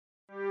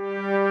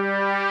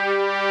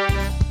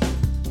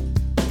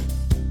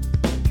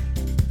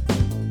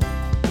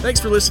Thanks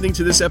for listening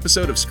to this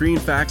episode of Screen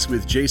Facts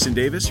with Jason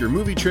Davis, your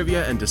movie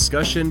trivia and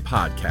discussion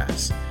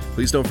podcast.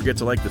 Please don't forget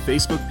to like the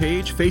Facebook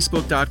page,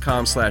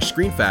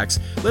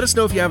 facebook.com/screenfacts. Let us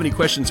know if you have any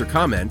questions or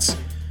comments.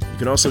 You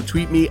can also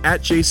tweet me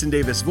at Jason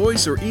Davis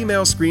Voice or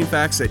email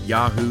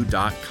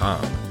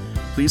screenfacts@yahoo.com.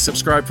 Please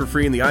subscribe for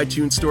free in the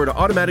iTunes store to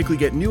automatically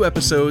get new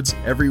episodes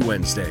every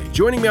Wednesday.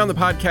 Joining me on the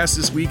podcast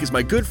this week is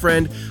my good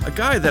friend, a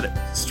guy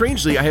that,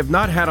 strangely, I have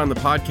not had on the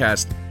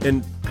podcast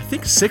in, I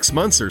think, 6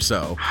 months or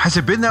so. Has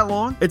it been that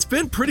long? It's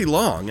been pretty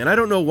long, and I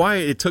don't know why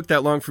it took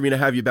that long for me to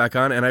have you back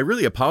on, and I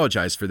really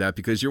apologize for that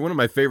because you're one of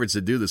my favorites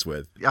to do this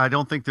with. I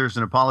don't think there's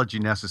an apology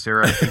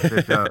necessary. I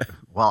think that,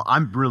 well,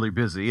 I'm really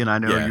busy, and I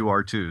know you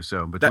are too,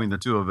 so between the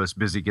two of us,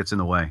 busy gets in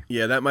the way.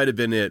 Yeah, that might have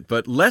been it.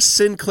 But Les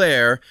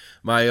Sinclair,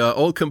 my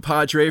old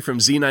compadre from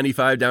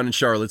Z95 down in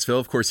Charlottesville,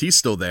 of course, he's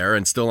still there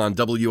and still on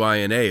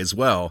WINA as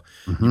well.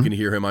 Mm-hmm. You can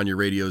hear him on your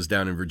radios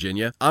down in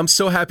Virginia. I'm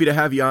so happy to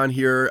have you on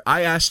here.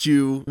 I asked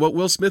you, what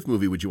Will Smith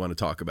movie would you want to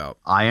talk about?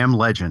 I Am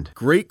Legend.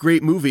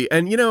 Great movie.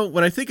 And, you know,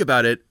 when I think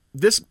about it,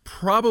 this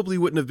probably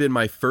wouldn't have been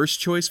my first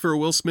choice for a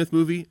Will Smith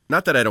movie.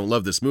 Not that I don't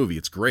love this movie.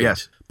 It's great.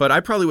 Yes. But I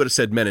probably would have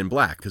said Men in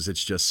Black because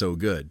it's just so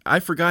good. I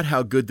forgot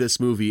how good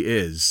this movie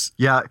is.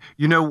 Yeah.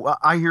 You know,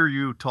 I hear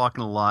you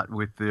talking a lot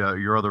with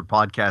your other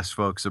podcast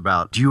folks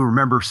about, do you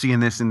remember seeing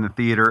this in the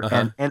theater?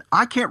 Uh-huh. And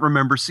I can't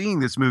remember seeing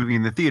this movie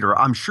in the theater.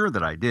 I'm sure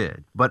that I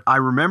did. But I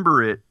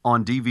remember it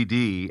on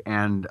DVD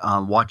and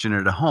watching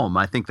it at home.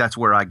 I think that's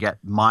where I get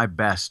my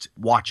best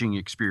watching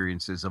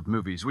experiences of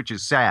movies, which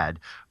is sad,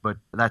 but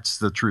that's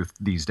the truth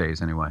these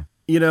days anyway.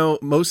 You know,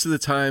 most of the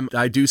time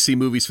I do see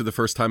movies for the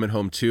first time at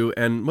home too,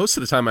 and most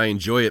of the time I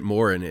enjoy it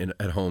more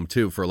at home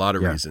too for a lot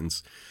of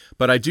reasons.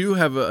 But I do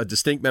have a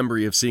distinct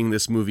memory of seeing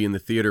this movie in the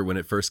theater when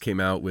it first came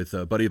out with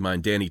a buddy of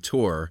mine, Danny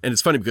Torr. And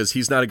it's funny because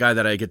he's not a guy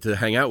that I get to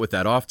hang out with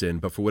that often,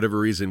 but for whatever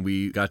reason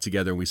we got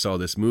together and we saw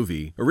this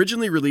movie.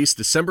 Originally released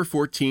December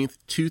 14th,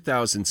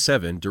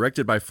 2007,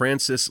 directed by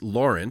Francis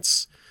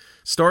Lawrence,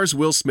 stars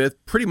Will Smith,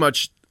 pretty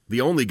much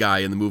the only guy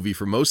in the movie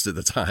for most of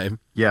the time.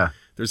 Yeah.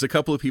 There's a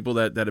couple of people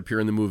that appear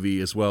in the movie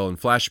as well in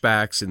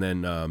flashbacks and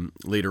then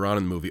later on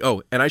in the movie.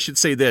 Oh, and I should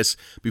say this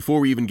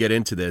before we even get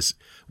into this.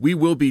 We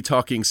will be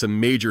talking some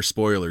major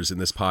spoilers in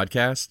this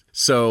podcast.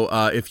 So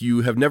if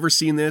you have never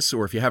seen this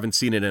or if you haven't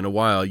seen it in a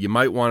while, you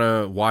might want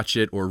to watch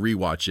it or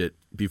rewatch it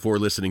before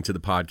listening to the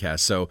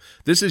podcast. So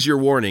this is your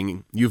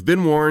warning. You've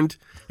been warned.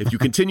 If you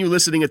continue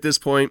listening at this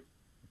point,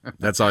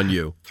 that's on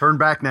you. Turn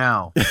back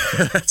now.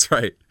 That's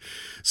right.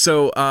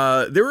 So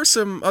there were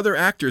some other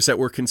actors that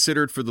were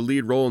considered for the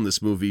lead role in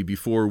this movie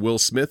before Will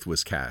Smith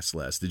was cast,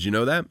 Les. Did you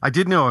know that? I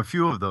did know a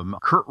few of them.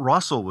 Kurt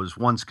Russell was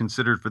once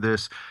considered for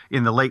this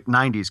in the late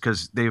 90s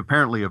because they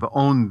apparently have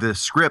owned the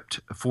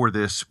script for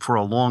this for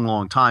a long,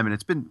 long time, and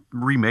it's been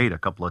remade a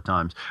couple of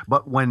times.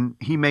 But when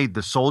he made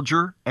The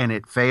Soldier and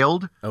it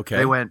failed,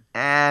 they went,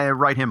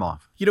 write him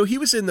off. You know, he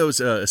was in those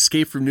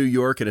Escape from New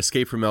York and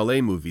Escape from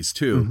L.A. movies,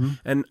 too. Mm-hmm.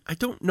 And I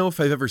don't know if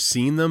I've ever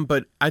seen them,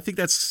 but I think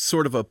that's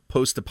sort of a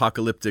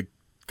post-apocalyptic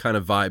kind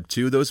of vibe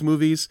to those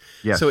movies.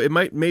 Yes. So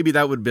maybe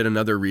that would have been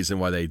another reason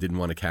why they didn't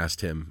want to cast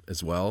him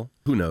as well.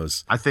 Who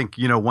knows? I think,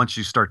 you know, once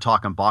you start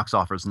talking box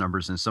office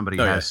numbers and somebody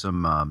has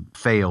some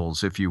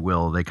fails, if you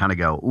will, they kind of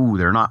go, ooh,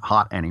 they're not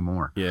hot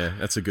anymore. Yeah,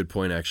 that's a good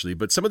point, actually.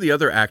 But some of the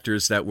other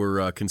actors that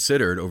were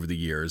considered over the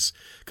years,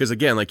 because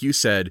again, like you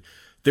said,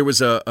 there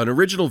was an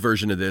original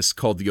version of this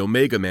called The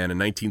Omega Man in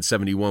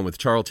 1971 with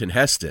Charlton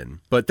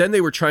Heston. But then they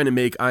were trying to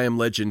make I Am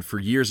Legend for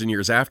years and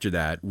years after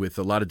that with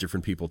a lot of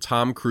different people.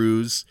 Tom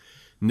Cruise,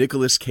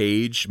 Nicolas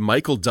Cage,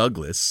 Michael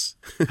Douglas.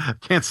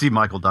 Can't see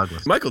Michael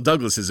Douglas. Michael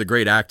Douglas is a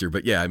great actor,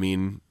 but yeah, I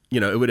mean, you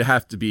know, it would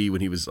have to be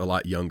when he was a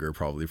lot younger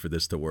probably for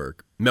this to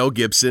work. Mel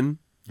Gibson.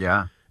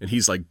 Yeah. And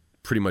he's like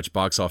pretty much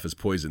box office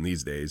poison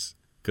these days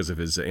because of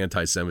his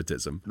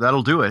anti-Semitism.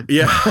 That'll do it.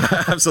 Yeah,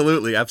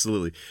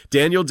 absolutely.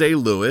 Daniel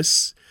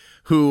Day-Lewis,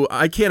 who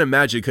I can't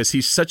imagine because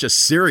he's such a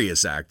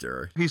serious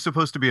actor. He's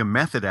supposed to be a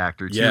method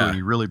actor, too, and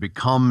he really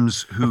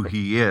becomes who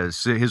he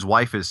is. His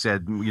wife has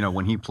said, you know,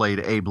 when he played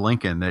Abe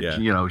Lincoln, that,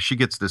 you know, she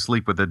gets to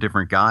sleep with a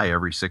different guy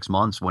every 6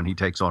 months when he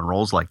takes on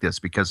roles like this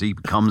because he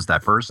becomes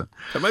that person.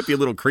 That might be a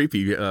little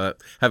creepy,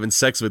 having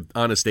sex with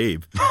Honest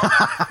Abe.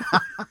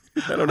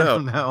 I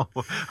don't know.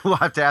 We'll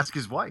have to ask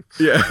his wife.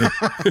 Yeah.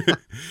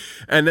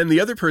 And then the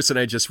other person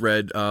I just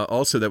read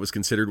also that was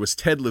considered was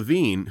Ted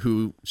Levine,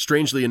 who,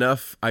 strangely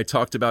enough, I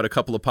talked about a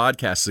couple of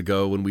podcasts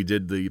ago when we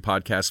did the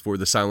podcast for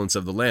The Silence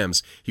of the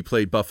Lambs. He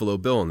played Buffalo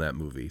Bill in that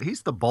movie.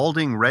 He's the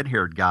balding,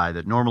 red-haired guy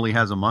that normally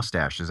has a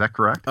mustache. Is that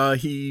correct?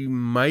 He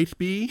might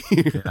be.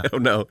 I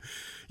don't know.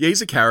 Yeah,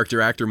 he's a character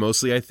actor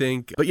mostly, I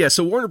think. But yeah,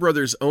 so Warner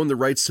Brothers owned the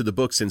rights to the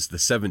book since the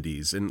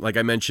 70s. And like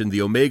I mentioned,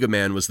 The Omega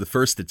Man was the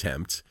first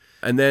attempt.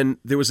 And then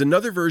there was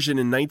another version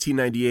in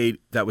 1998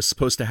 that was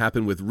supposed to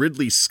happen with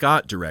Ridley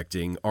Scott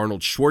directing,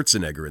 Arnold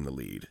Schwarzenegger in the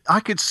lead.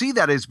 I could see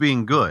that as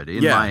being good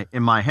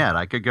in my head.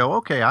 I could go,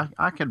 okay,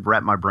 I could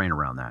wrap my brain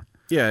around that.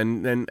 Yeah,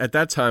 and at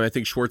that time, I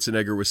think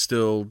Schwarzenegger was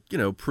still,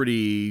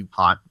 pretty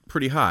Hot.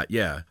 Pretty hot,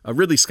 yeah.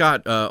 Ridley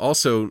Scott,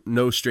 also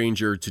no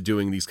stranger to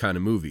doing these kind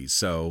of movies,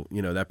 so,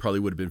 that probably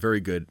would have been very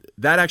good.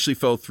 That actually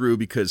fell through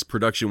because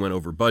production went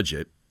over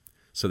budget,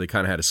 so they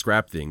kind of had to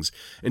scrap things.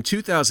 In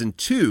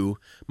 2002,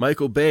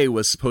 Michael Bay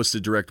was supposed to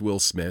direct Will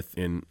Smith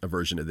in a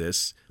version of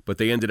this, but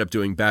they ended up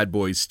doing Bad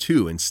Boys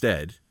 2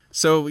 instead.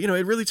 So,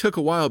 it really took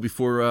a while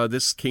before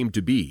this came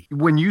to be.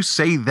 When you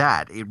say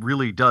that, it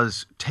really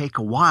does take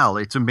a while.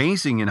 It's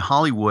amazing in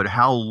Hollywood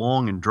how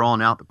long and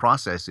drawn out the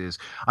process is.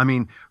 I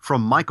mean,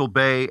 from Michael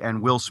Bay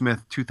and Will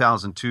Smith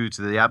 2002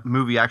 to the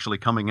movie actually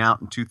coming out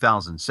in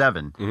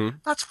 2007,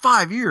 that's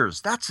 5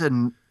 years. That's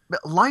a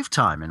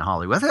lifetime in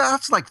Hollywood.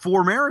 That's like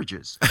 4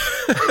 marriages.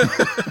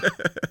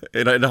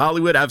 In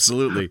Hollywood,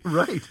 absolutely.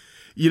 Right.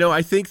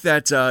 I think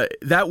that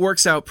that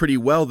works out pretty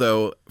well,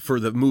 though, for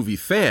the movie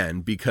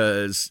fan,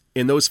 because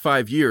in those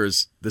 5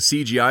 years, the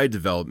CGI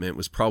development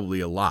was probably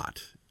a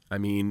lot. I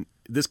mean,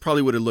 this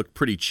probably would have looked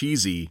pretty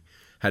cheesy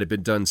had it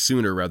been done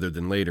sooner rather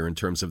than later in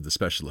terms of the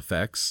special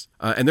effects.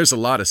 And there's a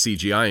lot of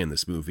CGI in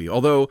this movie.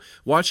 Although,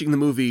 watching the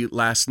movie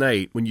last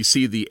night, when you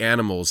see the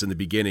animals in the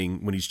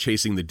beginning, when he's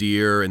chasing the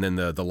deer, and then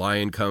the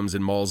lion comes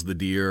and mauls the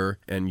deer,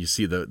 and you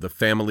see the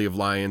family of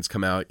lions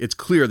come out, it's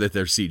clear that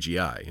they're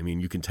CGI. I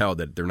mean, you can tell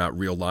that they're not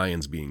real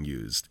lions being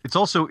used. It's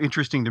also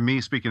interesting to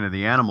me, speaking of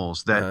the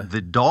animals, that the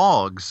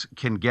dogs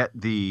can get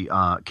the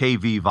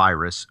KV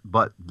virus,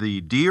 but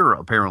the deer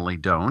apparently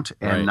don't,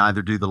 and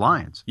neither do the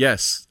lions.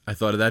 Yes, I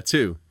thought of that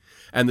too.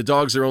 And the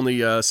dogs are only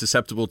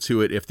susceptible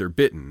to it if they're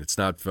bitten. It's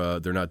not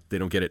they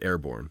don't get it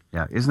airborne.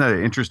 Yeah, isn't that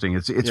interesting?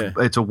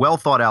 It's a well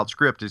thought out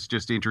script. It's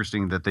just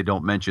interesting that they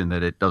don't mention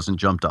that it doesn't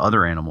jump to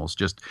other animals,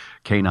 just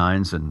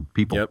canines and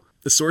people. Yep.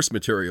 The source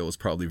material is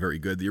probably very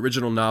good. The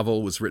original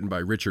novel was written by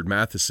Richard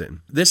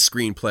Matheson. This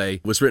screenplay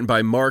was written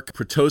by Mark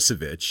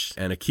Protosevich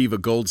and Akiva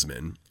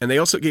Goldsman. And they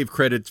also gave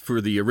credit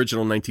for the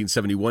original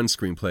 1971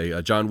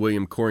 screenplay. John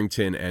William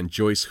Corrington and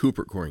Joyce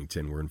Hooper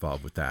Corrington were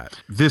involved with that.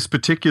 This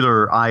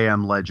particular I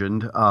Am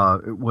Legend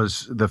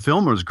the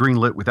film was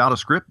greenlit without a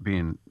script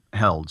being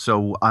held.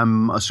 So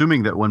I'm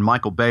assuming that when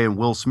Michael Bay and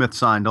Will Smith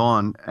signed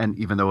on, and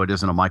even though it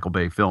isn't a Michael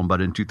Bay film,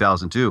 but in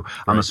 2002,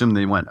 I'm assuming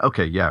they went,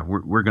 okay, yeah,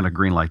 we're going to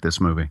greenlight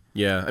this movie.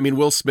 Yeah, I mean,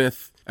 Will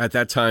Smith at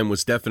that time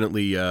was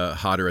definitely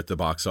hotter at the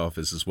box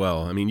office as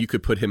well. I mean, you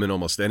could put him in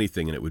almost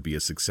anything and it would be a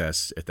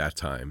success at that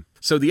time.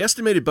 So the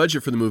estimated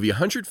budget for the movie,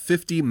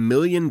 $150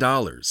 million,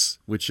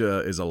 which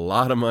is a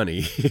lot of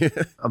money.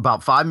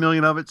 About $5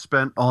 million of it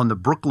spent on the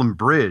Brooklyn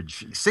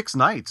Bridge. 6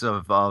 nights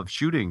of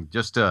shooting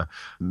just to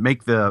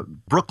make the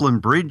Brooklyn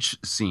Bridge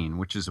scene,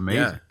 which is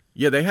amazing.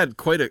 Yeah, they had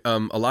quite a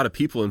lot of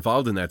people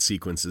involved in that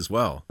sequence as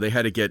well. They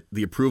had to get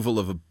the approval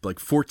of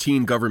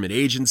 14 government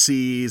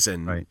agencies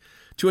and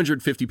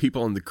 250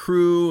 people on the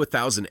crew,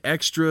 1,000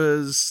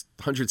 extras,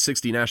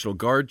 160 National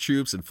Guard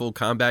troops in full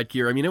combat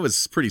gear. I mean, it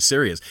was pretty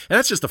serious. And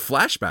that's just a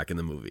flashback in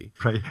the movie.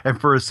 Right. And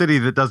for a city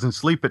that doesn't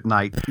sleep at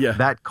night,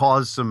 that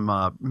caused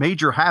some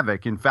major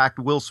havoc. In fact,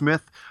 Will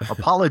Smith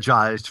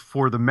apologized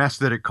for the mess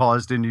that it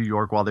caused in New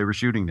York while they were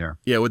shooting there.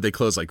 Yeah, would they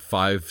close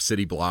 5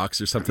 city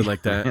blocks or something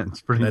like that? Man,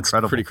 it's pretty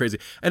incredible. That's pretty crazy.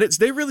 And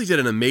they really did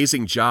an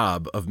amazing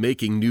job of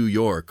making New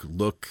York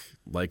look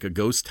like a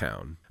ghost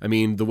town. I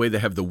mean, the way they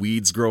have the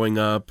weeds growing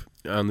up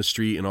on the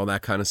street and all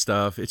that kind of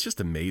stuff. It's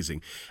just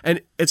amazing.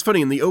 And it's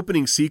funny, in the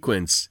opening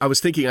sequence, I was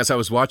thinking as I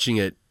was watching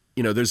it,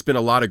 there's been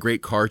a lot of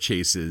great car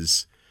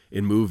chases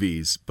in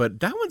movies,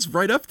 but that one's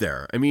right up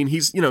there. I mean,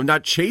 he's,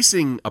 not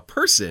chasing a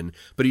person,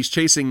 but he's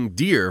chasing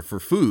deer for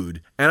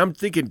food. And I'm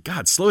thinking,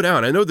 God, slow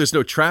down. I know there's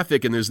no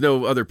traffic and there's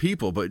no other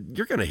people, but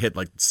you're going to hit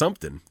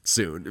something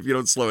soon if you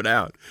don't slow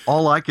down.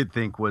 All I could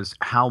think was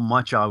how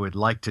much I would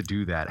like to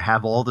do that.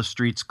 Have all the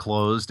streets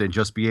closed and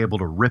just be able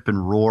to rip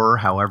and roar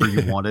however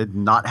you wanted,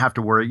 not have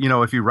to worry.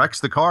 If you wrecks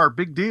the car,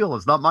 big deal.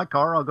 It's not my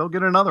car. I'll go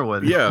get another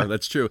one. Yeah,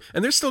 that's true.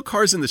 And there's still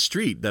cars in the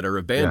street that are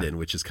abandoned,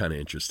 which is kind of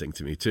interesting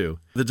to me too.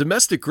 The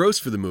domestic gross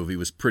for the movie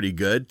was pretty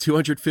good,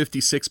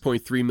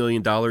 $256.3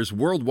 million.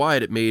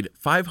 Worldwide, it made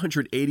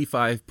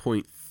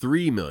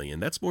 $585.3 million.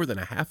 That's more than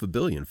 $500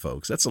 million,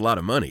 folks. That's a lot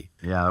of money.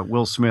 Yeah,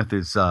 Will Smith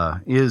is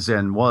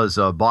and was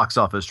a box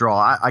office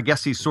draw. I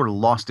guess he's sort of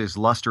lost his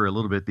luster a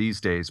little bit these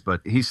days,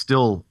 but he's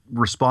still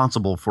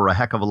responsible for a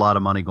heck of a lot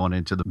of money going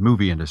into the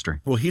movie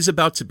industry. Well, he's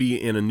about to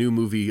be in a new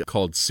movie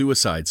called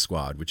Suicide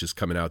Squad, which is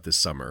coming out this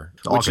summer,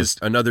 which is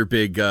another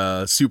big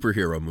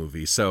superhero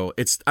movie. So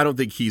I don't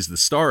think he's the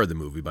star of the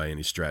movie by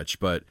any stretch,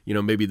 but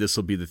maybe this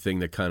will be the thing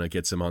that kind of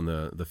gets him on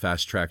the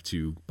fast track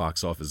to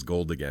box office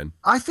gold again.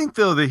 I think,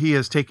 though, that he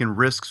has taken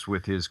risks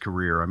with his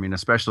career. I mean,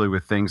 especially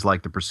with things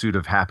like The Pursuit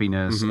of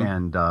Happiness,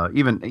 and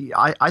even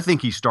I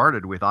think he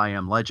started with I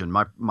Am Legend.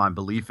 My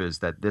belief is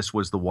that this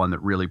was the one that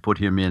really put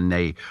him in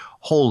a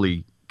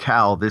holy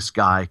Cal, this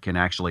guy can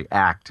actually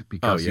act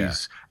because yeah.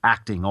 he's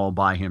acting all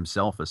by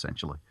himself,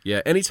 essentially.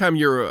 Yeah, anytime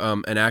you're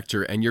an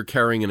actor and you're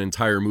carrying an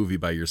entire movie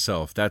by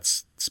yourself, that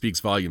speaks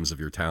volumes of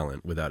your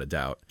talent, without a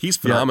doubt. He's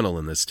phenomenal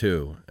in this,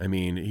 too. I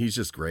mean, he's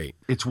just great.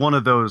 It's one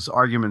of those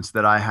arguments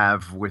that I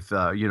have with,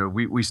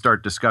 we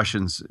start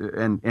discussions,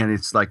 and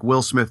it's like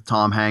Will Smith,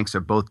 Tom Hanks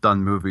have both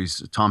done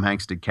movies. Tom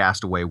Hanks did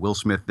Castaway, Will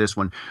Smith this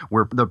one,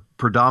 where the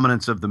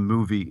predominance of the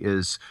movie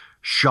is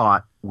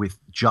shot with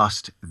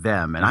just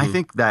them. And I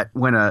think that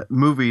when a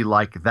movie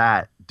like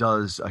that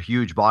does a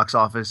huge box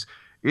office,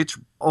 it's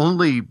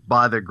only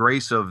by the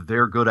grace of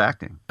their good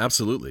acting.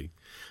 Absolutely.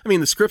 I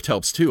mean, the script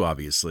helps too,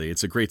 obviously.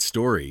 It's a great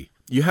story.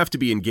 You have to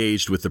be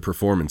engaged with the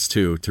performance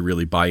too to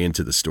really buy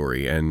into the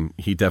story. And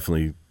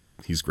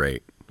he's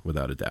great,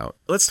 without a doubt.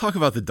 Let's talk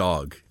about the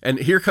dog. And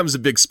here comes a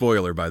big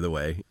spoiler, by the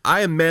way.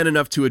 I am man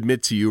enough to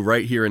admit to you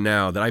right here and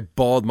now that I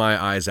bawled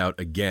my eyes out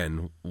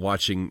again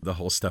watching the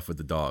whole stuff with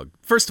the dog.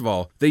 First of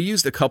all, they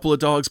used a couple of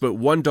dogs, but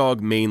one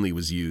dog mainly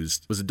was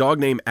used. It was a dog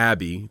named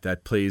Abby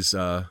that plays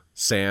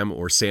Sam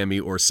or Sammy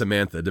or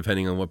Samantha,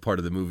 depending on what part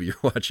of the movie you're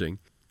watching.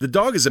 The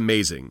dog is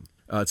amazing.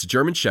 It's a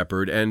German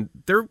Shepherd, and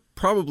they're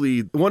probably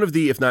one of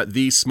the, if not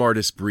the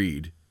smartest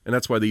breed. And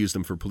that's why they used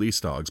them for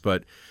police dogs.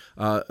 But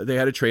they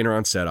had a trainer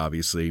on set,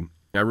 obviously.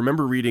 I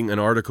remember reading an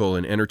article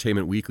in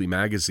Entertainment Weekly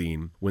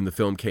magazine when the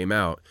film came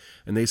out,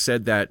 and they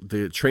said that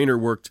the trainer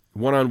worked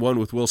one-on-one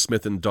with Will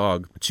Smith and the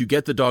dog to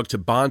get the dog to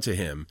bond to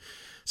him.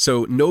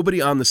 So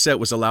nobody on the set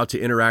was allowed to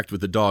interact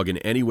with the dog in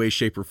any way,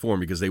 shape, or form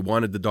because they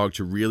wanted the dog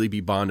to really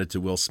be bonded to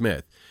Will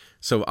Smith.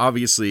 So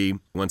obviously,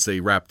 once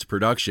they wrapped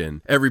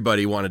production,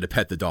 everybody wanted to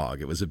pet the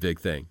dog. It was a big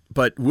thing.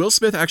 But Will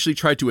Smith actually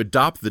tried to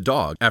adopt the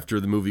dog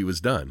after the movie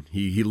was done.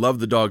 He loved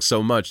the dog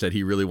so much that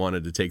he really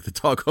wanted to take the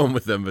dog home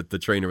with him, but the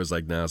trainer was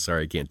like, no,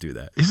 sorry, I can't do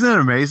that. Isn't that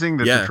amazing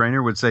that the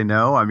trainer would say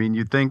no? I mean,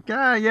 you'd think,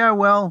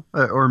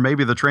 or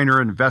maybe the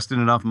trainer invested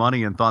enough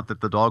money and thought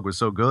that the dog was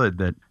so good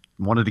that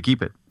wanted to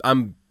keep it.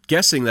 I'm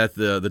guessing that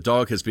the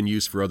dog has been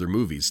used for other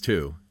movies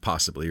too,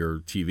 possibly, or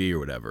TV or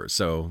whatever.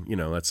 So,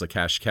 that's a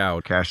cash cow.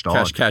 Cash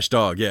dog. Cash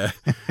dog, yeah.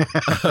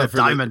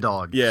 Diamond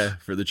dog. Yeah,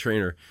 for the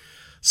trainer.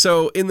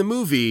 So in the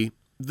movie,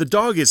 the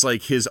dog is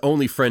like his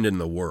only friend in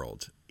the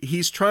world.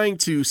 He's trying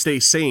to stay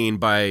sane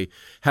by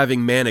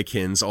having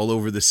mannequins all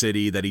over the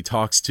city that he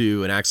talks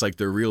to and acts like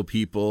they're real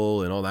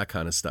people and all that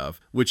kind of stuff,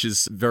 which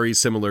is very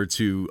similar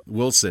to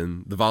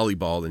Wilson, the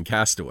volleyball in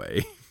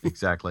Castaway.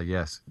 Exactly,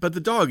 yes. But the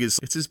dog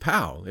it's his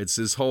pal. It's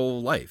his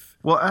whole life.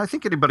 Well, I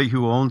think anybody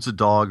who owns a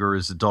dog or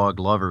is a dog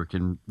lover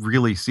can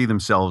really see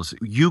themselves.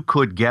 You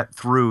could get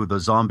through the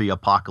zombie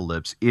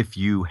apocalypse if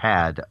you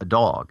had a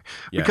dog.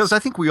 Yes. Because I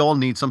think we all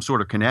need some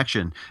sort of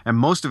connection, and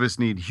most of us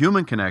need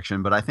human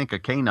connection, but I think a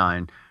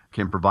canine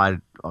can provide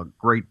a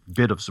great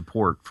bit of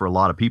support for a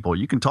lot of people.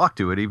 You can talk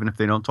to it even if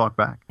they don't talk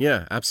back.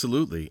 Yeah,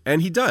 absolutely.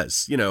 And he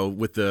does,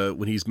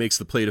 when he makes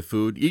the plate of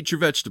food, eat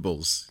your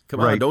vegetables. Come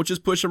on, don't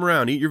just push them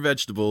around. Eat your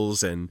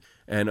vegetables. And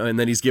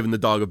then he's giving the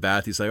dog a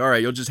bath. He's like, all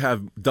right, you'll just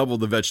have double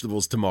the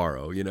vegetables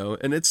tomorrow,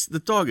 And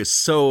the dog is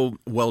so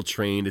well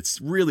trained.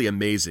 It's really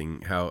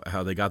amazing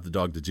how they got the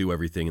dog to do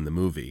everything in the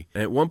movie.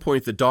 And at one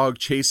point, the dog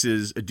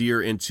chases a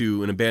deer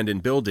into an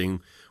abandoned building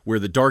where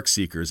the dark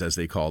seekers, as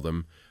they call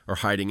them, are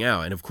hiding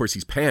out. And of course,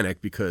 he's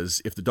panicked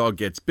because if the dog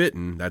gets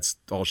bitten, that's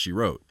all she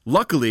wrote.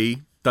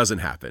 Luckily, doesn't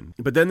happen.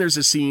 But then there's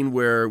a scene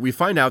where we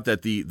find out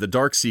that the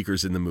dark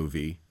seekers in the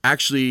movie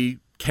actually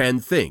can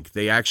think.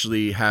 They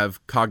actually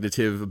have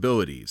cognitive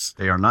abilities.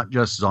 They are not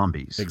just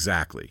zombies.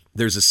 Exactly.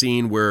 There's a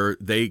scene where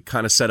they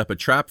kind of set up a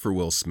trap for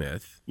Will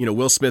Smith.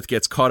 Will Smith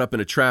gets caught up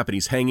in a trap and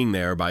he's hanging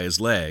there by his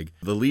leg.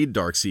 The lead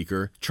dark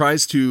seeker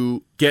tries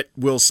to get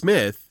Will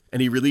Smith,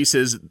 and he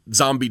releases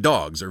zombie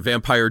dogs or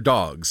vampire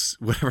dogs,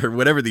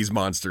 whatever these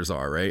monsters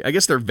are, right? I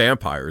guess they're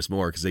vampires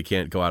more because they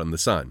can't go out in the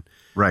sun.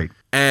 Right.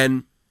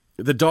 And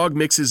the dog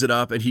mixes it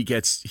up and he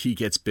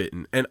gets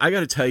bitten. And I got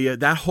to tell you,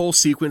 that whole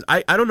sequence,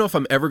 I don't know if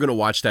I'm ever going to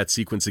watch that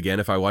sequence again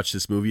if I watch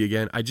this movie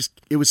again.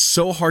 It was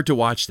so hard to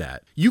watch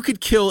that. You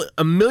could kill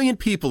 1 million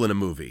people in a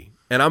movie.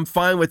 And I'm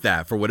fine with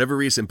that for whatever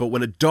reason. But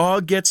when a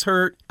dog gets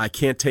hurt, I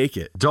can't take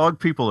it. Dog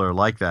people are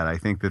like that. I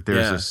think that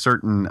there's a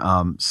certain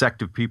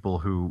sect of people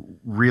who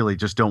really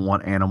just don't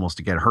want animals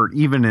to get hurt,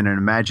 even in an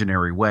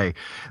imaginary way.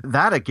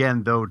 That,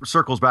 again, though,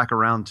 circles back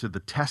around to the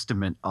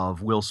testament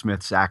of Will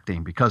Smith's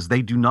acting, because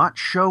they do not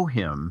show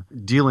him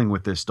dealing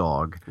with this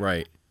dog.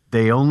 Right.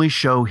 They only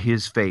show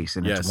his face,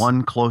 and it's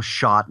one close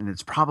shot, and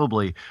it's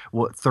probably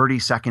 30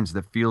 seconds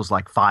that feels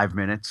like 5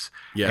 minutes.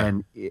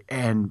 Yeah.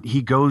 And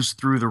he goes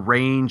through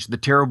the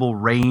terrible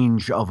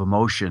range of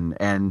emotion,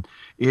 and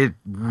it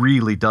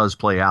really does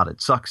play out.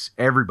 It sucks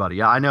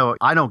everybody. I know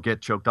I don't get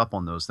choked up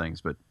on those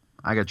things, but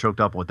I got choked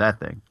up with that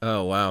thing.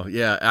 Oh, wow.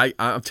 Yeah,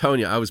 I'm telling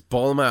you, I was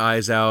bawling my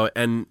eyes out.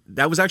 And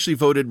that was actually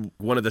voted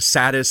one of the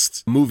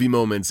saddest movie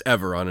moments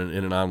ever in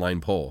an online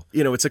poll.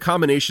 It's a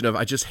combination of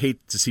I just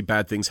hate to see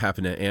bad things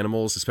happen to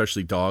animals,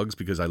 especially dogs,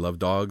 because I love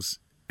dogs.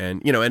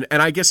 And, and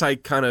I guess I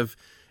kind of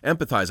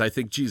empathize. I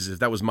think, Jesus, if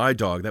that was my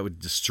dog, that would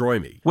destroy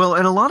me. Well,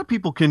 and a lot of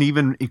people can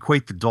even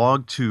equate the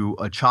dog to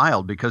a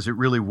child because it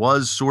really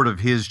was sort of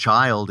his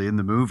child in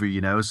the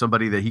movie,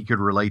 somebody that he could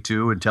relate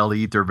to and tell to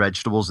eat their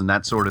vegetables and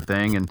that sort of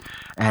thing.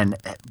 And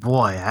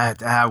boy,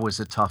 that was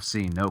a tough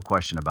scene, no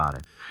question about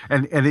it.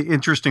 And the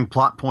interesting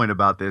plot point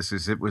about this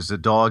is it was a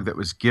dog that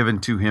was given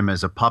to him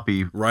as a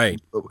puppy,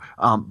 right,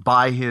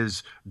 by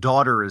his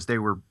daughter as they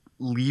were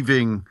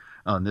leaving.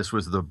 This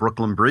was the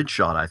Brooklyn Bridge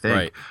shot, I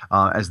think,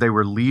 right. As they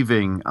were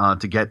leaving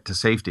to get to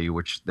safety,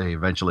 which they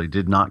eventually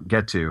did not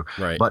get to.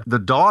 Right. But the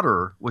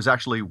daughter was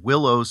actually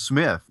Willow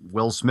Smith,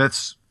 Will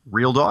Smith's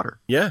real daughter.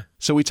 Yeah.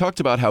 So we talked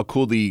about how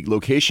cool the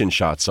location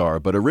shots are,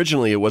 but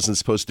originally it wasn't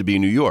supposed to be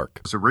New York.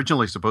 It was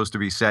originally supposed to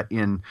be set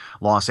in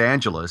Los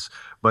Angeles,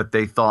 but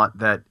they thought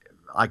that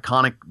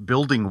iconic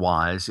building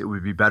wise, it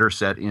would be better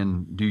set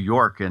in New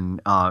York. And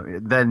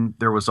then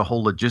there was a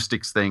whole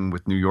logistics thing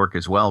with New York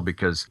as well,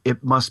 because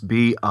it must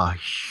be a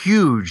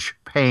huge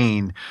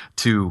pain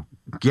to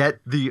get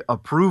the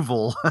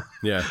approval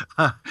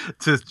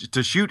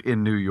to shoot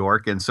in New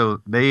York. And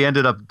so they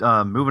ended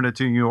up moving it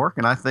to New York.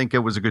 And I think it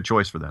was a good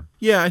choice for them.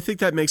 Yeah, I think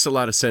that makes a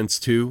lot of sense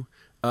too.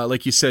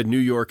 Like you said, New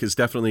York has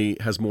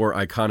more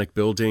iconic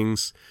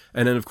buildings.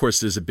 And then, of course,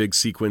 there's a big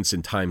sequence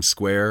in Times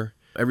Square.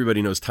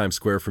 Everybody knows Times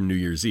Square from New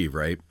Year's Eve,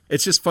 right?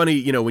 It's just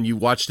funny, when you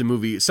watch the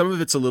movie, some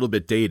of it's a little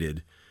bit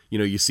dated.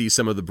 You see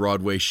some of the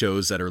Broadway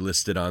shows that are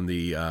listed on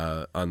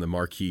the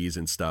marquees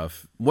and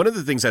stuff. One of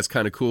the things that's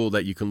kind of cool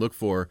that you can look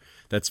for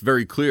that's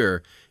very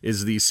clear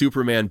is the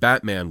Superman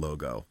Batman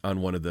logo on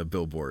one of the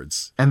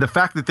billboards. And the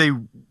fact that they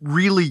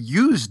really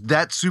used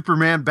that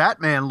Superman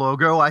Batman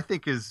logo, I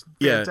think is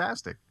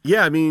fantastic.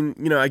 Yeah, I mean,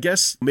 I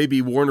guess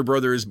maybe Warner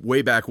Brothers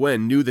way back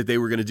when knew that they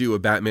were going to do a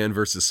Batman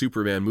versus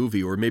Superman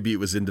movie, or maybe it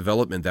was in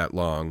development that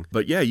long.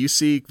 But yeah, you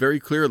see very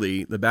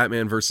clearly the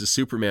Batman versus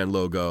Superman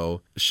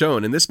logo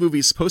shown. And this movie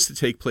is supposed to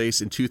take place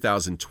in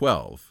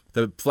 2012.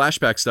 The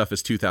flashback stuff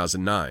is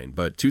 2009,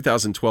 but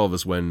 2012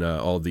 is when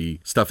all the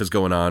stuff is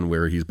going on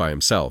where he's by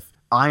himself.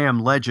 I Am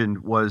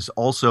Legend was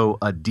also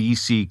a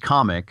DC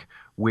comic,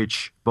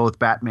 which both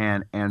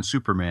Batman and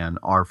Superman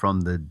are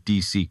from the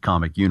DC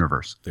comic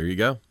universe. There you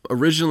go.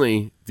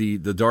 Originally, the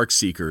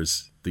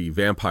Darkseekers, the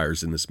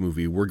vampires in this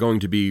movie, were going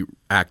to be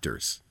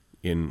actors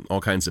in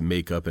all kinds of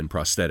makeup and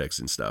prosthetics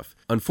and stuff.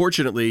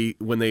 Unfortunately,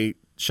 when they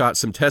shot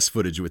some test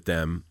footage with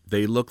them,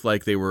 they looked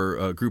like they were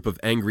a group of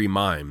angry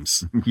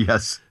mimes.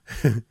 Yes.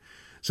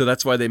 So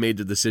that's why they made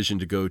the decision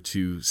to go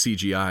to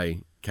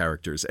CGI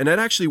characters. And that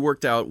actually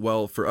worked out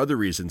well for other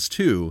reasons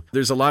too.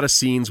 There's a lot of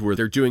scenes where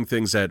they're doing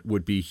things that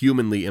would be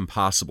humanly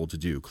impossible to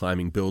do,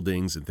 climbing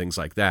buildings and things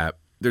like that.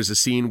 There's a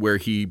scene where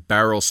he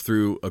barrels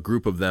through a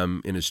group of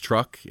them in his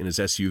truck, in his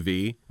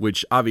SUV,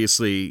 which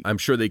obviously I'm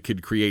sure they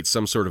could create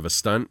some sort of a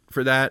stunt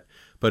for that,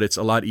 but it's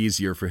a lot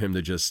easier for him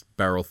to just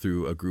barrel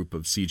through a group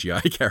of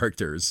CGI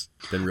characters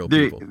than real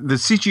people. The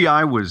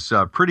CGI was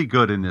pretty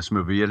good in this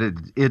movie.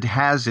 It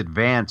has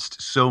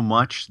advanced so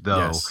much,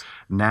 though,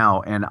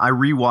 now. And I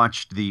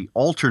rewatched the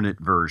alternate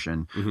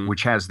version,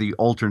 which has the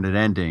alternate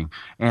ending.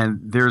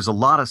 And there's a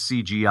lot of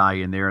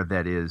CGI in there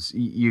that is,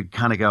 you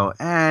kind of go,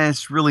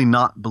 it's really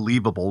not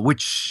believable,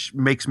 which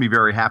makes me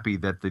very happy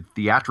that the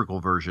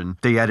theatrical version,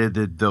 they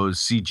edited those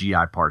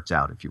CGI parts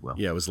out, if you will.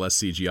 Yeah, it was less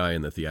CGI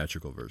in the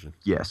theatrical version.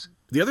 Yes.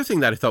 The other thing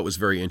that I thought was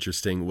very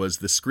interesting was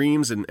the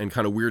screams and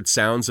kind of weird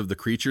sounds of the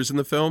creatures in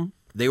the film.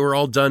 They were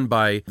all done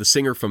by the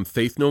singer from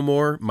Faith No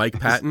More, Mike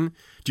Patton.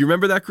 Do you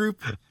remember that group?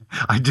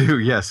 I do,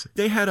 yes.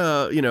 They had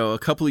a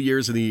couple of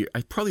years in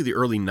probably the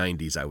early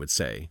 90s, I would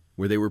say,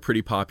 where they were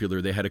pretty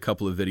popular. They had a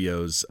couple of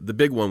videos. The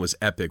big one was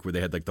Epic, where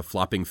they had like the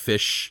flopping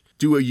fish.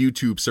 Do a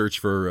YouTube search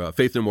for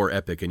Faith No More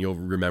Epic, and you'll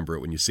remember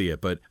it when you see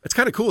it. But it's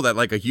kind of cool that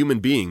like a human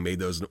being made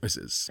those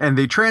noises. And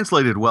they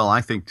translated well,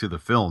 I think, to the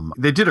film.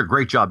 They did a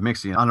great job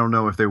mixing. I don't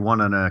know if they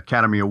won an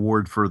Academy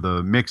Award for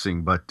the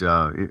mixing, but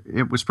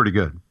it was pretty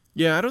good.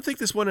 Yeah, I don't think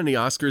this won any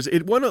Oscars.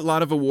 It won a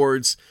lot of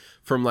awards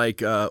from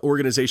like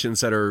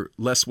organizations that are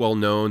less well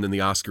known than the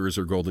Oscars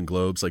or Golden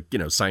Globes, like,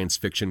 science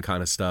fiction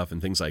kind of stuff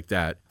and things like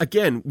that.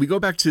 Again, we go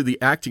back to the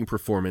acting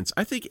performance.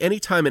 I think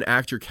anytime an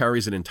actor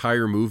carries an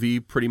entire movie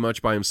pretty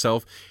much by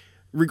himself,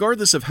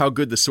 regardless of how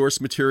good the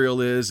source material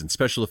is and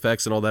special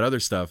effects and all that other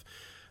stuff,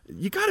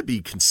 you got to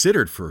be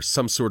considered for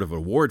some sort of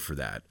award for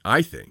that,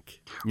 I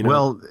think.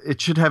 Well, it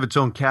should have its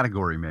own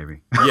category,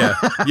 maybe.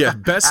 Yeah.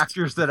 Best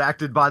actors that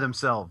acted by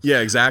themselves. Yeah,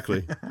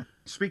 exactly.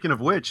 Speaking of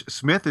which,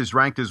 Smith is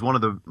ranked as one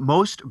of the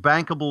most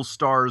bankable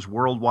stars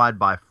worldwide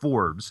by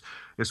Forbes.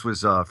 This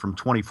was from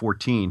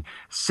 2014.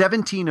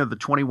 17 of the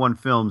 21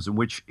 films in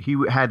which he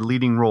had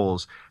leading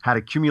roles had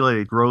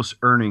accumulated gross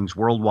earnings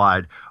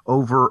worldwide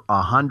over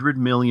 $100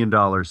 million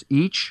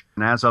each.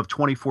 And as of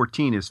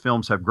 2014, his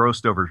films have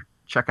grossed over,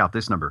 check out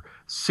this number,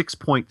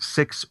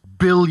 $6.6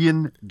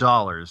 billion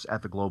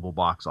at the global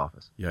box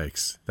office.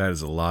 Yikes. That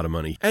is a lot of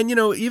money. And,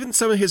 even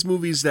some of his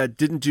movies that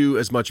didn't do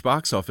as much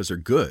box office are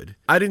good.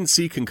 I didn't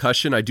see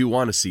Concussion. I do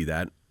want to see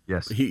that.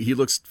 Yes. He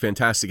looks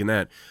fantastic in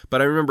that.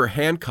 But I remember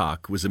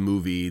Hancock was a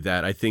movie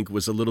that I think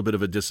was a little bit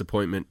of a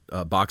disappointment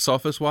box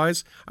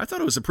office-wise. I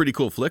thought it was a pretty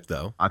cool flick,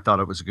 though. I thought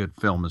it was a good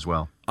film as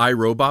well. I,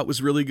 Robot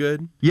was really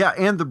good. Yeah,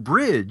 and the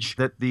bridge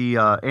that the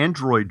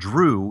android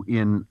drew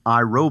in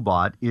I,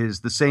 Robot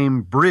is the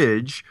same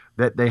bridge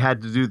that they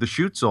had to do the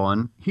shoots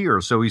on here.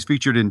 So he's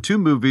featured in 2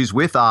 movies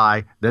with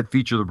I that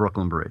feature the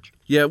Brooklyn Bridge.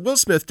 Yeah, Will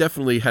Smith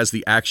definitely has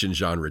the action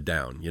genre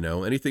down, you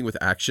know? Anything with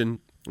action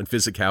and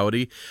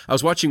physicality. I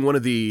was watching one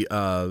of the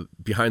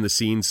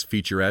behind-the-scenes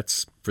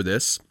featurettes for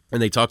this,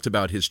 and they talked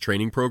about his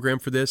training program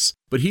for this.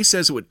 But he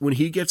says when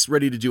he gets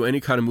ready to do any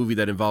kind of movie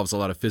that involves a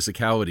lot of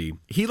physicality,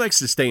 he likes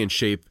to stay in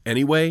shape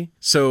anyway.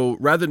 So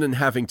rather than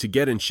having to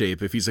get in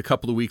shape, if he's a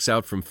couple of weeks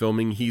out from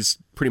filming, he's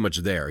pretty much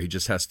there. He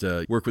just has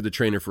to work with the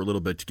trainer for a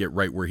little bit to get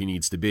right where he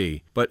needs to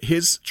be. But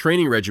his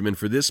training regimen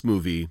for this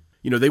movie,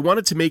 you know, they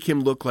wanted to make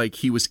him look like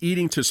he was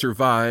eating to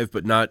survive,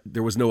 but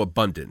there was no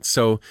abundance.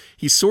 So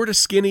he's sort of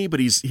skinny, but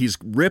he's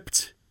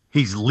ripped.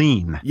 He's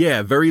lean.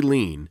 Yeah, very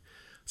lean.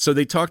 So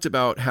they talked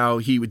about how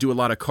he would do a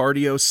lot of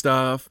cardio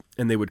stuff,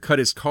 and they would cut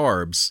his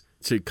carbs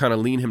to kind of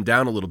lean him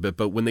down a little bit.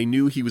 But when they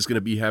knew he was going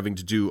to be having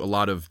to do a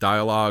lot of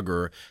dialogue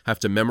or have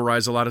to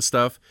memorize a lot of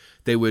stuff,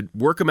 they would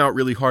work him out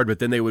really hard, but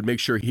then they would make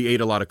sure he ate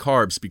a lot of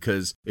carbs,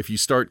 because if you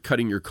start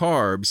cutting your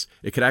carbs,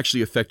 it could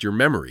actually affect your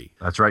memory.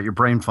 That's right. Your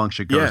brain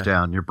function goes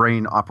down. Your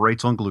brain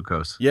operates on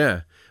glucose.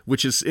 Yeah.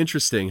 Which is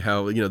interesting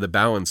how, you know, the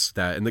balance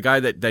that, and the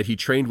guy that he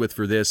trained with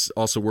for this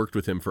also worked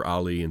with him for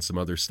Ali and some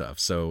other stuff.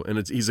 So,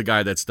 and he's a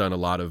guy that's done a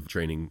lot of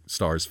training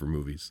stars for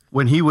movies.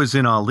 When he was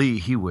in Ali,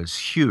 he was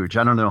huge.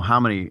 I don't know how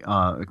many,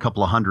 a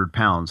couple of 100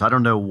 pounds. I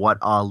don't know what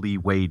Ali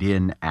weighed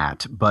in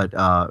at, but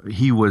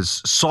he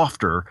was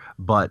softer,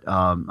 but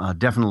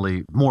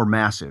definitely more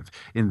massive.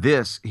 In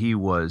this, he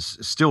was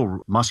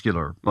still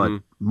muscular,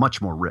 but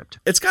much more ripped.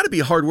 It's got to be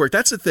hard work.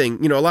 That's the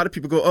thing. You know, a lot of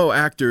people go, oh,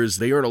 actors,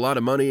 they earn a lot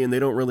of money and they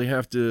don't really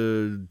have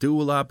to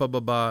do a lot, blah, blah,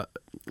 blah.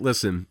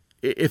 Listen,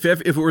 if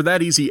it were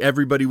that easy,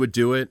 everybody would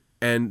do it.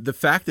 And the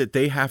fact that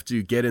they have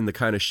to get in the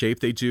kind of shape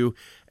they do,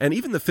 and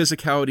even the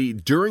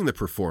physicality during the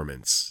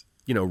performance,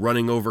 you know,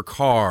 running over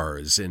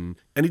cars, and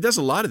he does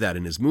a lot of that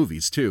in his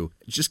movies too.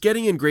 Just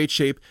getting in great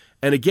shape.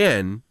 And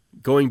again,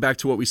 going back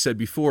to what we said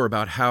before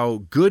about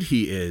how good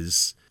he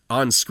is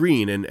on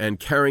screen and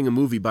carrying a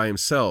movie by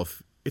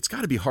himself, it's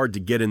got to be hard to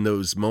get in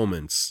those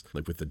moments,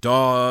 like with the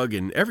dog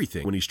and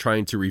everything, when he's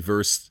trying to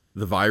reverse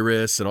the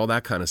virus and all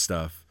that kind of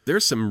stuff.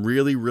 There's some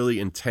really, really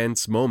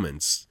intense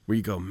moments where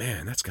you go,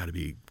 man, that's got to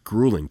be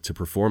grueling to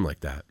perform like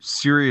that.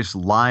 Serious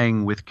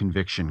lying with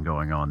conviction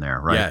going on there,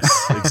 right?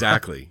 Yes,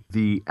 exactly.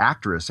 The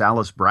actress,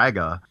 Alice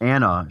Braga,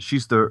 Anna,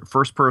 she's the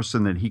first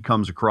person that he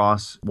comes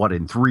across,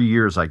 in 3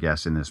 years, I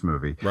guess, in this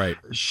movie. Right.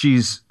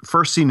 She's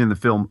first seen in the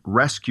film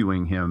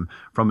rescuing him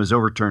from his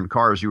overturned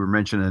car, as you were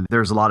mentioning.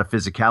 There's a lot of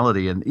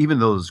physicality, and even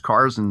though those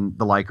cars and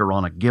the like are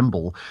on a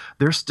gimbal,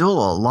 there's still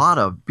a lot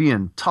of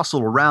being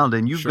tussled around,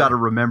 and you've got to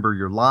remember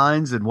your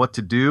lines and what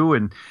to do.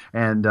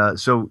 And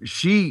so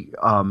she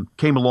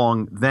came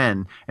along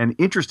then. And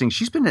interesting,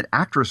 she's been an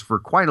actress for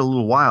quite a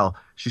little while.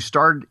 She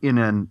starred in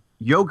an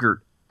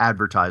yogurt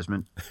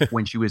advertisement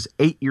when she was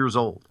 8 years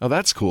old. Oh,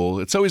 that's cool.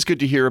 It's always good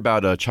to hear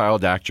about a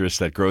child actress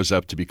that grows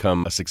up to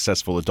become a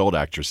successful adult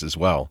actress as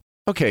well.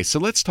 Okay, so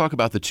let's talk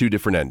about the 2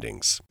 different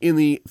endings. In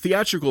the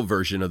theatrical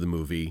version of the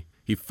movie,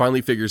 he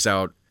finally figures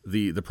out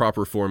the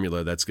proper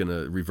formula that's going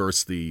to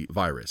reverse the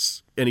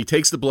virus. And he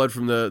takes the blood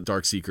from the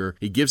Darkseeker.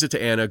 He gives it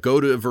to Anna. Go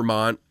to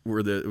Vermont,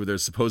 where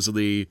there's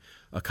supposedly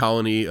a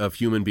colony of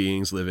human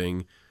beings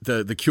living.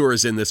 The cure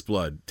is in this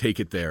blood. Take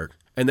it there.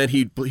 And then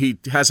he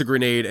has a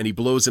grenade and he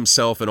blows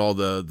himself and all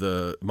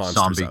the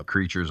monsters zombie up.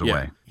 Creatures Yeah,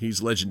 away.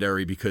 he's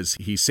legendary because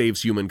he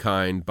saves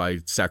humankind by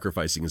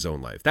sacrificing his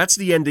own life. That's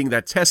the ending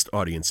that test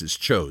audiences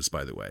chose,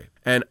 by the way.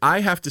 And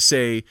I have to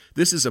say,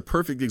 this is a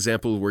perfect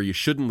example where you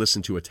shouldn't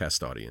listen to a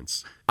test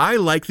audience. I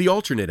like the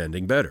alternate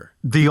ending better.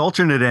 The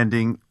alternate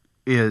ending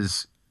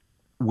is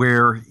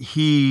where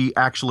he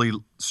actually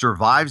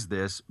survives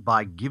this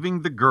by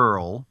giving the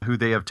girl who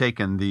they have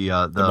taken, the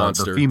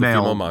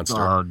female monster,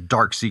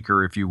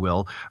 Darkseeker, if you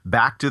will,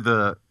 back to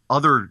the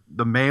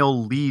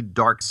male lead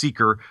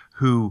Darkseeker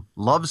who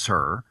loves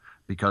her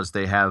because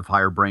they have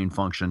higher brain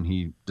function,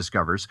 he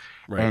discovers,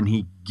 and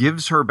he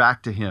gives her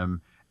back to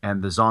him,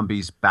 and the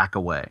zombies back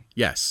away.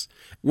 Yes.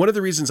 One of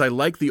the reasons I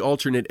like the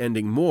alternate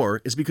ending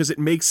more is because it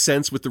makes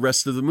sense with the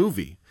rest of the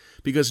movie.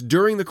 Because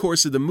during the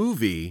course of the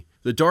movie,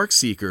 the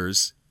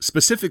Darkseekers,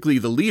 specifically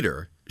the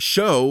leader,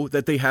 show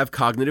that they have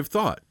cognitive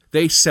thought.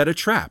 They set a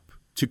trap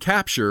to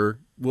capture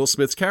Will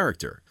Smith's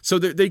character. So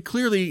they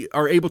clearly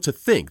are able to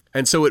think.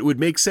 And so it would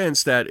make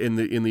sense that in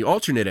the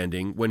alternate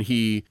ending, when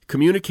he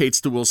communicates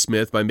to Will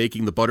Smith by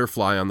making the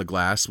butterfly on the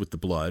glass with the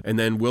blood, and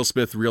then Will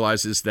Smith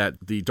realizes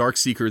that the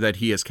Darkseeker that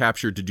he has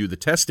captured to do the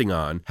testing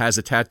on has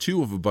a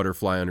tattoo of a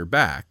butterfly on her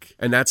back.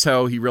 And that's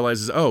how he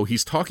realizes, oh,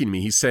 he's talking to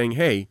me. He's saying,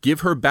 hey,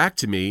 give her back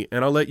to me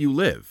and I'll let you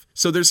live.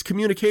 So there's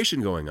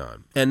communication going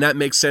on. And that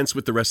makes sense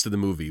with the rest of the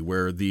movie,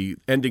 where the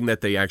ending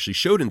that they actually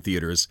showed in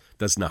theaters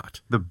does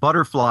not. The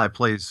butterfly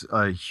plays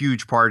a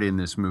huge part in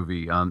this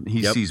movie.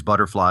 He Yep. sees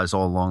butterflies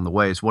all along the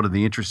way. It's one of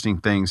the interesting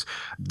things,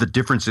 the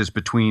differences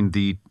between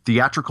the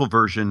theatrical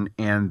version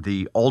and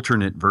the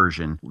alternate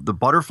version. The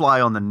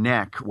butterfly on the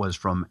neck was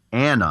from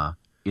Anna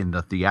in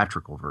the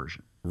theatrical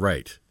version.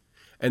 Right.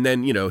 And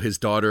then, his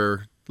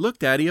daughter, look,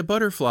 Daddy, a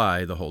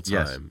butterfly the whole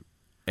Yes. time.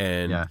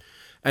 And Yeah.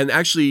 and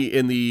actually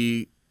in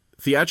the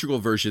theatrical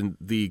version,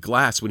 the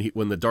glass,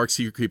 when the dark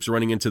seeker keeps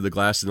running into the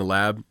glass in the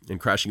lab and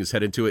crashing his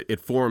head into it,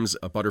 it forms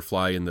a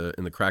butterfly in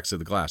the cracks of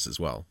the glass as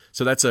well.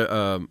 So that's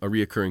a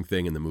reoccurring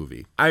thing in the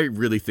movie. I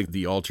really think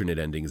the alternate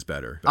ending is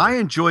better. I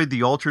enjoyed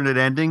the alternate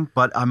ending,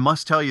 but I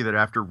must tell you that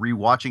after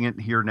rewatching it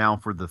here now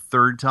for the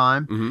third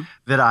time,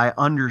 that I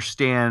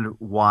understand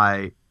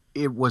why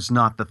it was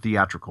not the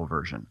theatrical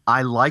version.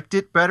 I liked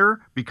it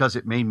better because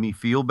it made me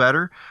feel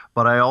better,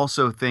 but I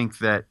also think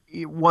that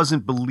it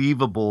wasn't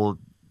believable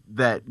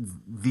that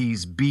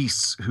these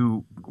beasts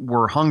who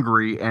were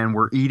hungry and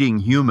were eating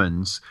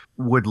humans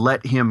would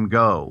let him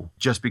go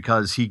just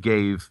because he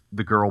gave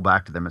the girl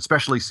back to them,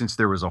 especially since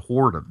there was a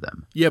horde of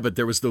them. Yeah, but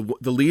there was the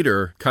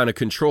leader kind of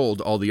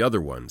controlled all the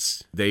other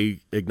ones.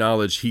 They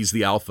acknowledge he's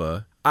the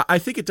alpha. I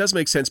think it does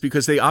make sense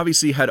because they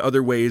obviously had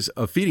other ways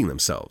of feeding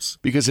themselves.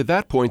 Because at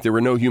that point, there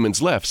were no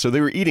humans left, so they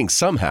were eating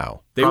somehow.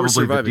 They Probably were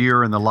surviving. the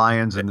deer and the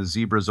lions and the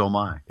zebras, oh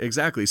my.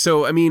 Exactly.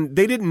 So, I mean,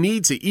 they didn't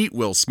need to eat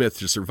Will Smith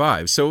to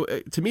survive. So,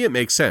 to me, it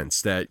makes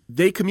sense that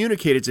they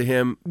communicated to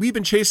him, we've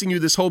been chasing you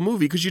this whole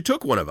movie because you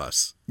took one of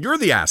us. You're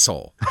the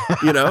asshole,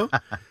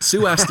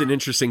 Sue asked an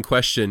interesting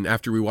question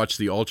after we watched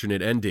the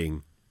alternate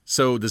ending.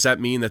 So, does that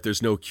mean that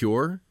there's no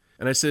cure?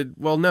 And I said,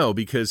 well, no,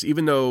 because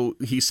even though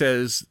he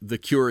says the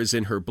cure is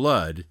in her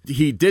blood,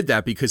 he did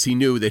that because he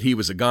knew that he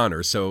was a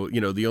goner. So,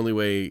 the only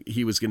way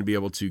he was going to be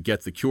able to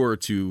get the cure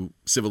to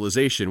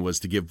civilization was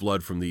to give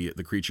blood from the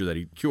creature that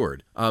he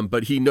cured.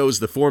 But he knows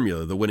the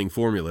formula, the winning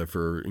formula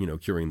for,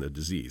 curing the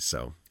disease.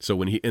 So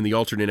when in the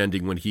alternate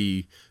ending, when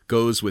he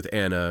goes with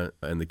Anna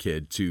and the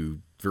kid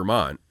to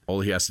Vermont, all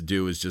he has to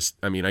do is just,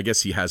 I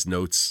guess he has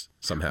notes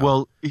somehow.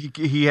 Well,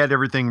 he had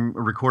everything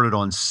recorded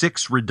on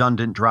 6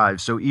 redundant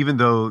drives. So even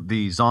though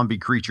the zombie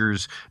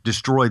creatures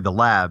destroyed the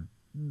lab,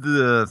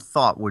 the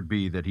thought would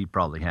be that he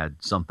probably had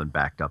something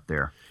backed up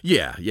there.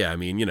 Yeah.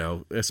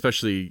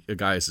 Especially a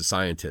guy as a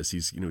scientist,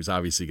 he's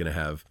obviously going to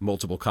have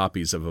multiple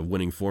copies of a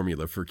winning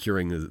formula for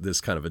curing this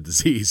kind of a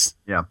disease.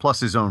 Yeah, plus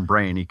his own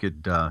brain, he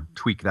could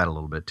tweak that a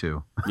little bit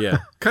too. Yeah.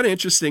 Kind of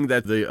interesting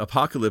that the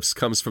apocalypse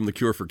comes from the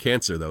cure for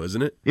cancer, though,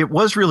 isn't it? It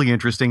was really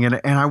interesting,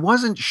 and I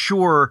wasn't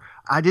sure.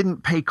 I didn't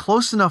pay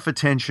close enough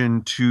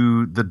attention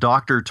to the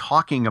doctor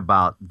talking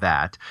about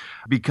that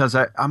because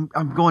I'm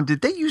going,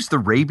 did they use the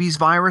rabies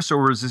virus,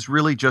 or is this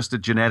really just a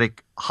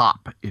genetic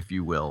hop, if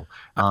you will?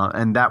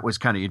 And that was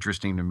kind of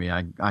interesting to me.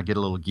 I get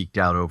a little geeked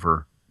out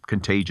over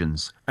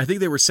contagions. I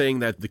think they were saying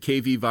that the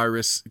KV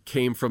virus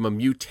came from a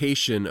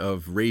mutation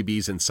of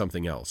rabies and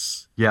something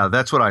else. Yeah,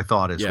 that's what I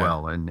thought as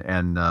well. And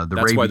the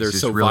that's rabies why they're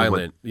is so really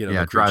violent.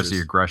 What, drives the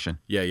aggression.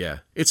 Yeah.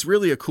 It's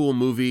really a cool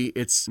movie.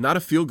 It's not a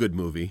feel-good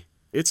movie.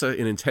 It's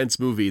an intense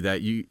movie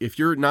that if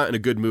you're not in a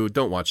good mood,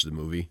 don't watch the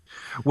movie.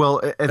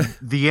 Well, at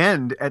the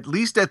end, at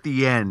least at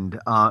the end,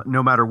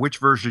 no matter which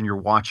version you're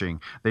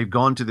watching, they've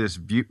gone to this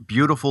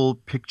beautiful,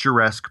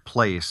 picturesque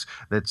place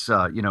that's,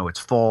 it's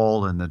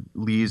fall and the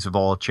leaves have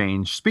all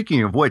changed.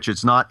 Speaking of which,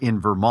 it's not in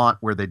Vermont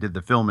where they did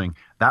the filming.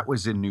 That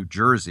was in New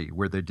Jersey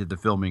where they did the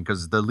filming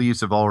because the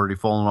leaves have already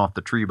fallen off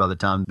the tree by the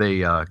time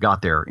they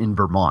got there. In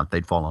Vermont,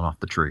 they'd fallen off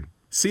the tree.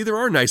 See, there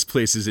are nice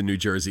places in New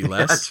Jersey,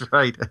 Les. That's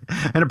right.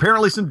 And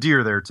apparently some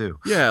deer there, too.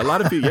 Yeah, a lot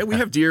of people. Yeah, we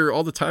have deer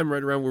all the time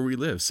right around where we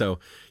live. So,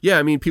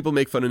 yeah, people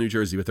make fun of New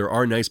Jersey, but there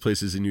are nice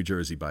places in New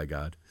Jersey, by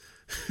God.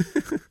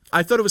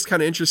 I thought it was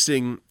kind of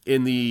interesting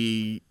in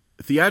the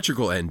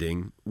theatrical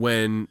ending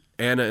when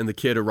Anna and the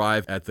kid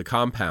arrive at the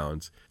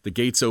compound, the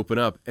gates open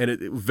up, and it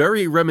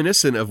very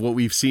reminiscent of what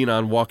we've seen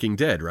on Walking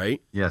Dead, right?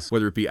 Yes.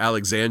 Whether it be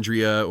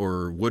Alexandria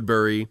or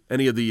Woodbury,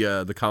 any of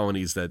the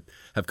colonies that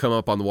have come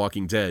up on The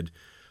Walking Dead.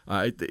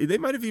 They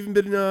might have even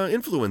been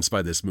influenced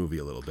by this movie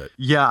a little bit.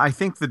 Yeah, I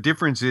think the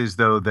difference is,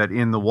 though, that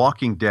in The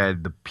Walking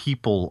Dead, the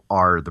people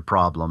are the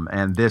problem.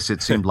 And this,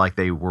 it seemed like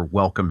they were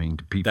welcoming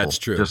to people. That's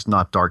true. Just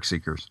not dark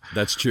seekers.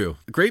 That's true.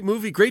 Great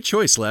movie. Great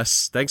choice,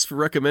 Les. Thanks for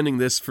recommending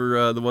this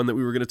for the one that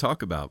we were going to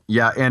talk about.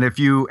 Yeah, and if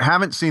you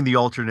haven't seen the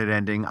alternate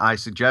ending, I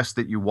suggest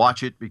that you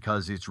watch it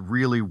because it's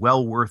really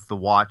well worth the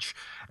watch.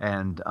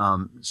 And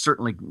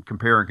certainly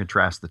compare and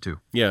contrast the two.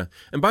 Yeah.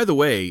 And by the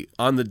way,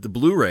 on the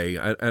Blu-ray,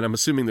 and I'm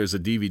assuming there's a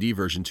DVD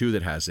version too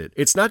that has it,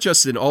 it's not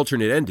just an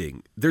alternate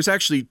ending. There's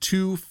actually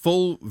 2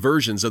 full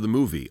versions of the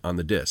movie on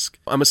the disc.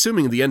 I'm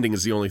assuming the ending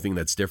is the only thing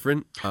that's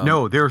different.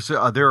 No, there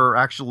are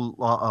actually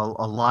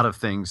a lot of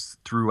things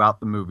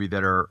throughout the movie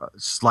that are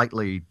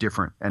slightly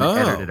different and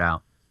edited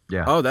out.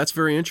 Yeah. Oh, that's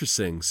very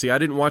interesting. See, I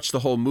didn't watch the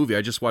whole movie.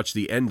 I just watched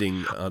the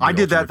ending. I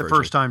did that the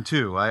first time,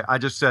 too. I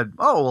just said,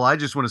 I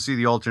just want to see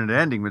the alternate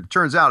ending. But it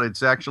turns out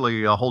it's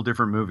actually a whole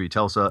different movie. It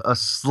tells a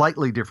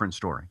slightly different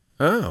story.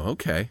 Oh,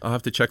 okay. I'll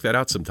have to check that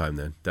out sometime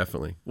then.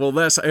 Definitely. Well,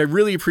 Les, I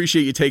really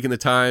appreciate you taking the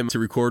time to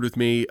record with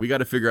me. We got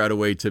to figure out a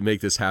way to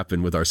make this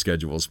happen with our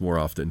schedules more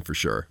often, for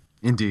sure.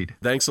 Indeed.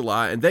 Thanks a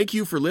lot. And thank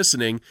you for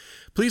listening.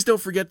 Please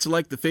don't forget to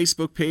like the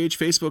Facebook page,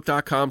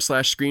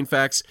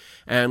 facebook.com/ScreenFacts,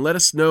 and let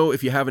us know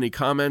if you have any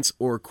comments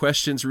or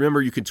questions.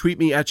 Remember, you can tweet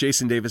me at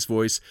Jason Davis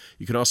Voice.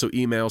 You can also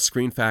email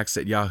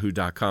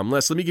screenfacts@yahoo.com.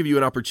 Les, let me give you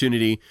an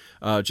opportunity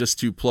just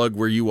to plug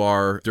where you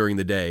are during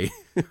the day,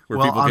 where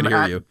people can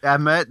hear you.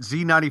 I'm at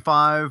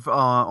Z95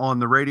 on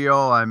the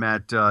radio. I'm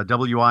at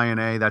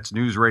WINA. That's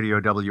News Radio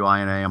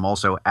WINA. I'm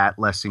also at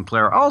Les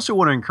Sinclair. I also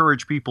want to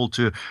encourage people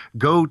to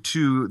go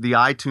to the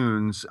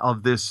iTunes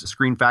of this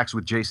Screen Facts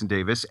with Jason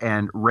Davis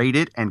and rate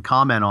it and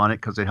comment on it,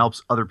 because it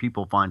helps other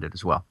people find it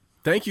as well.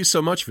 Thank you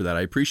so much for that.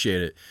 I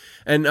appreciate it.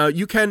 And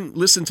you can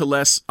listen to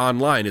Les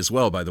online as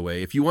well, by the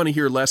way. If you want to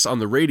hear Les on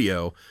the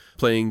radio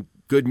playing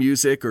good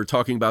music or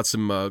talking about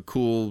some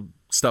cool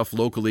stuff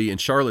locally in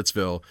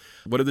Charlottesville,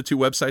 what are the two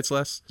websites,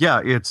 Les? Yeah,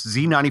 it's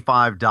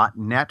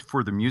z95.net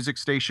for the music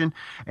station.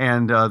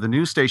 And the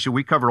news station,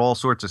 we cover all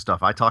sorts of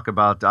stuff. I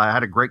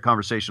had a great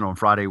conversation on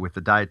Friday with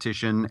the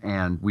dietitian,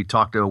 and we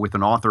talked with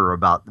an author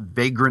about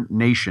Vagrant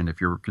Nation, if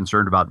you're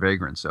concerned about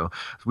vagrants. So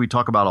we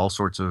talk about all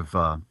sorts of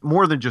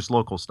more than just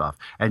local stuff.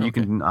 And you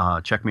can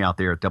check me out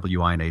there at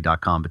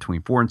WINA.com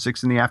between 4 and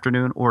 6 in the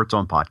afternoon, or it's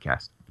on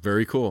podcast.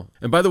 Very cool.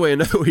 And by the way,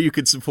 another way you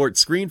can support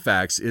Screen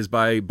Facts is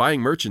by buying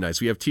merchandise.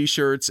 We have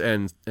t-shirts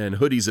and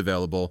hoodies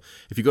available.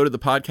 If you go to the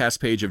podcast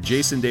page of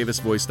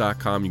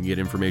jasondavisvoice.com, you can get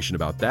information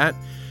about that.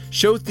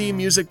 Show theme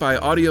music by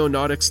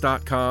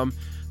audionautics.com.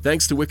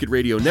 Thanks to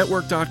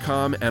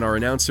wickedradionetwork.com and our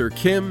announcer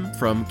Kim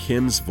from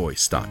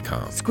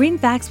kimsvoice.com. Screen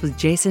Facts with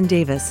Jason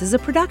Davis is a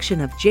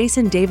production of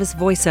Jason Davis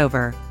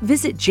VoiceOver.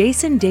 Visit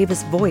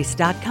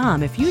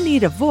jasondavisvoice.com if you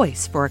need a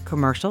voice for a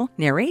commercial,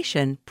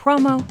 narration,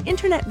 promo,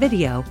 internet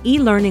video,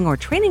 e-learning or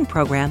training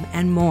program,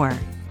 and more.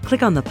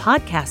 Click on the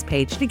podcast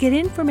page to get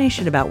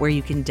information about where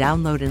you can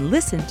download and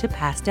listen to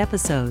past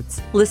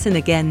episodes. Listen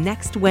again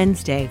next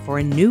Wednesday for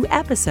a new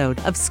episode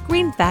of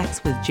Screen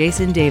Facts with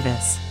Jason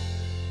Davis.